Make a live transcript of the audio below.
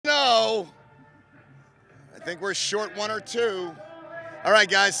think we're short one or two. All right,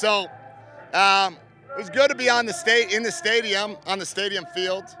 guys. So it was good to be in the stadium, on the stadium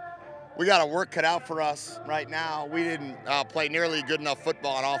field. We got our work cut out for us right now. We didn't play nearly good enough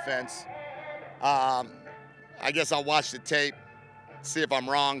football on offense. I guess I'll watch the tape, see if I'm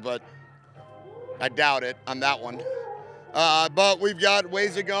wrong, but I doubt it on that one. But we've got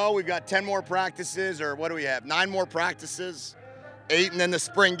ways to go. We've got 10 more practices, or what do we have? 9 more practices, 8 and then the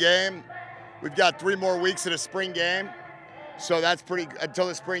spring game. We've got 3 more weeks of the spring game. So that's until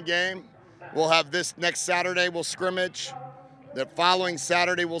the spring game. We'll have this next Saturday, we'll scrimmage. The following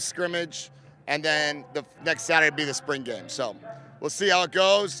Saturday, we'll scrimmage. And then the next Saturday will be the spring game. So we'll see how it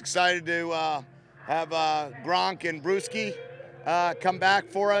goes. Excited to have Gronk and Brewski come back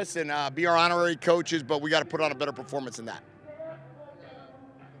for us and be our honorary coaches, but we got to put on a better performance than that.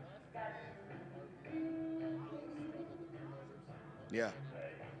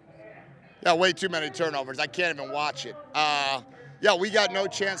 Yeah, way too many turnovers. I can't even watch it. Yeah, we got no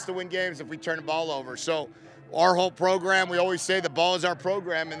chance to win games if we turn the ball over. So our whole program, we always say the ball is our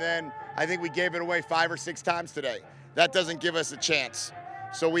program, and then I think we gave it away 5 or 6 times today. That doesn't give us a chance.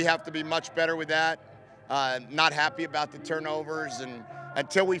 So we have to be much better with that. Not happy about the turnovers, and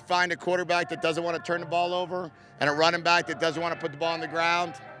until we find a quarterback that doesn't want to turn the ball over and a running back that doesn't want to put the ball on the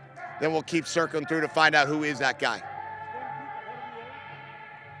ground, then we'll keep circling through to find out who is that guy.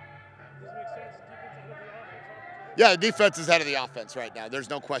 Yeah, the defense is ahead of the offense right now. There's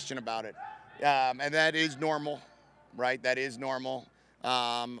no question about it. And that is normal, right? That is normal.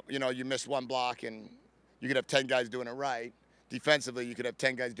 You miss one block and you could have 10 guys doing it right. Defensively, you could have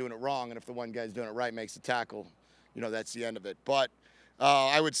 10 guys doing it wrong, and if the one guy's doing it right makes the tackle, that's the end of it. But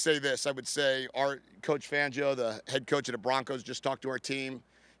I would say this. I would say our Coach Fangio, the head coach of the Broncos, just talked to our team.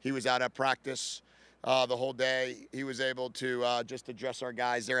 He was out at practice the whole day. He was able to just address our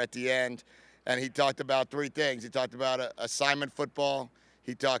guys there at the end, and he talked about 3 things. He talked about assignment football,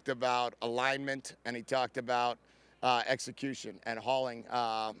 he talked about alignment, and he talked about execution and hauling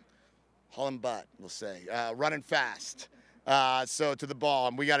butt, we'll say, running fast. So to the ball,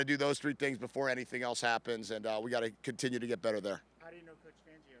 and we got to do those 3 things before anything else happens, and we got to continue to get better there. How do you know Coach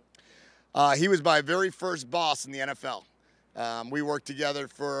Fangio? He was my very first boss in the NFL. We worked together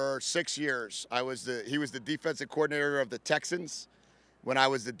for 6 years. He was the defensive coordinator of the Texans when I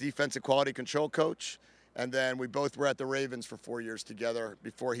was the defensive quality control coach, and then we both were at the Ravens for 4 years together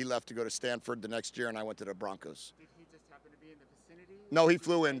before he left to go to Stanford the next year, and I went to the Broncos. Did he just happen to be in the vicinity? No, he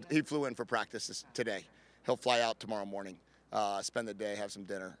flew in. He flew in for practices today. He'll fly out tomorrow morning. Spend the day, have some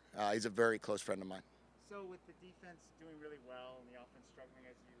dinner. He's a very close friend of mine. So with the defense doing really well and the offense struggling,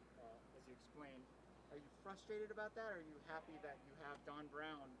 as you explained, are you frustrated about that, or are you happy that you have Don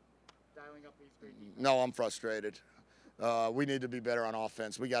Brown dialing up these great defenses? No, I'm frustrated. We need to be better on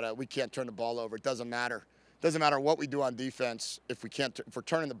offense. We can't turn the ball over. It doesn't matter. It doesn't matter what we do on defense if we're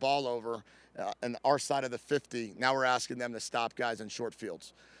turning the ball over on our side of the 50. Now we're asking them to stop guys in short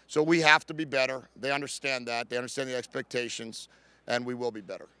fields. So we have to be better. They understand that. They understand the expectations, and we will be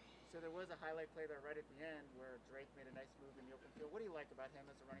better. So there was a highlight play there right at the end where Drake made a nice move in the open field. What do you like about him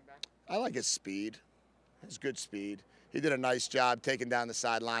as a running back? I like his speed. His good speed. He did a nice job taking down the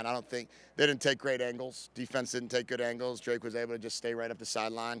sideline. I don't think they didn't take great angles. Defense didn't take good angles. Drake was able to just stay right up the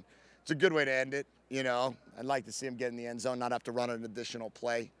sideline. It's a good way to end it. I'd like to see him get in the end zone, not have to run an additional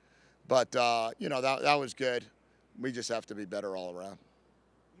play. But that was good. We just have to be better all around.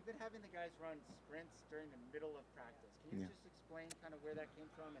 You've been having the guys run sprints during the middle of practice. Can you just explain kind of where that came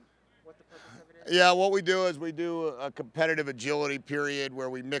from and what the purpose of it is? Yeah, what we do is we do a competitive agility period where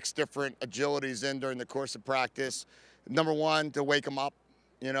we mix different agilities in during the course of practice. Number one, to wake them up.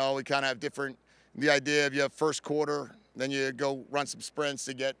 We kind of have the idea of you have first quarter, then you go run some sprints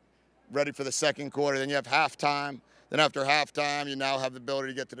to get ready for the second quarter, then you have halftime. Then after halftime, you now have the ability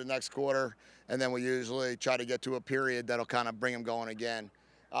to get to the next quarter, and then we usually try to get to a period that'll kind of bring them going again.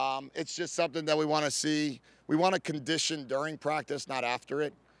 It's just something that we want to see. We want to condition during practice, not after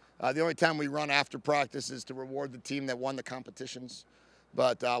it. The only time we run after practice is to reward the team that won the competitions.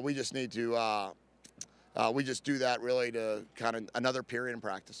 But we just need to, we just do that really to kind of another period in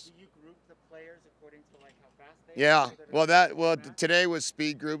practice. Do you group the players according to like how fast they are? Yeah, today was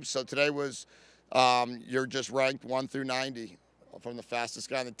speed groups. So today was, you're just ranked 1 through 90. From the fastest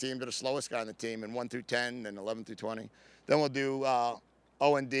guy on the team to the slowest guy on the team, and 1 through 10 and 11 through 20. Then we'll do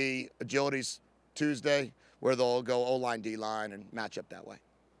O&D agilities Tuesday, where they'll go O-line, D-line, and match up that way.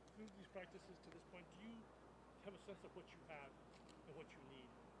 Through these practices to this point, do you have a sense of what you have and what you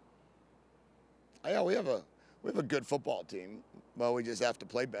need? Yeah, we have a good football team. Well, we just have to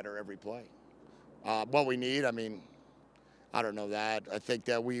play better every play. What we need, I don't know that. I think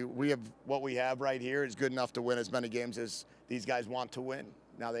that we have what we have right here is good enough to win as many games as these guys want to win.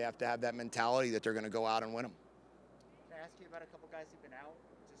 Now they have to have that mentality that they're going to go out and win them. Can I ask you about a couple guys who've been out?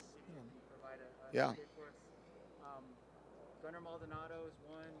 Just see if you can provide Yeah. update for us. Gunnar Maldonado is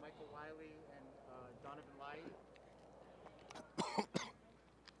one, Michael Wiley, and Donovan Lai.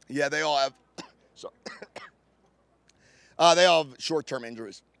 Yeah, they all have. Sorry. They all have short-term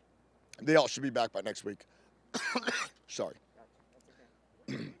injuries. They all should be back by next week. Sorry. Gotcha. That's okay.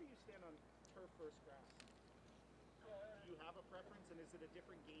 Where do you stand on turf versus grass? Do you have a preference, and is it a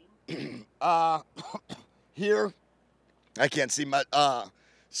different game? Here, I can't see much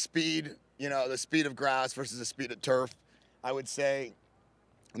speed. You know, the speed of grass versus the speed of turf. I would say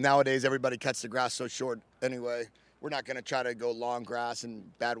nowadays everybody cuts the grass so short anyway. We're not going to try to go long grass in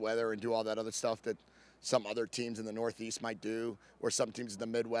bad weather and do all that other stuff that some other teams in the Northeast might do, or some teams in the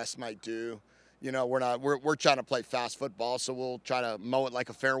Midwest might do. You know, we're trying to play fast football, so we'll try to mow it like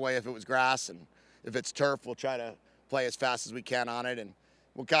a fairway if it was grass, and if it's turf, we'll try to play as fast as we can on it, and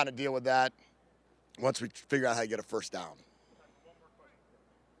we'll kind of deal with that once we figure out how to get a first down.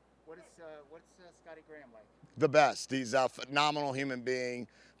 What's Scotty Graham like? The best. He's a phenomenal human being,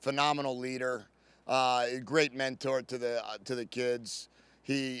 phenomenal leader, a great mentor to the kids.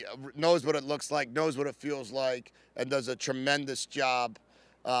 He knows what it looks like, knows what it feels like, and does a tremendous job,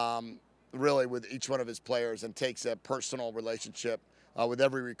 really, with each one of his players, and takes a personal relationship with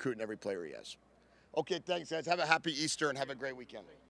every recruit and every player he has. Okay, thanks, guys. Have a happy Easter and have a great weekend.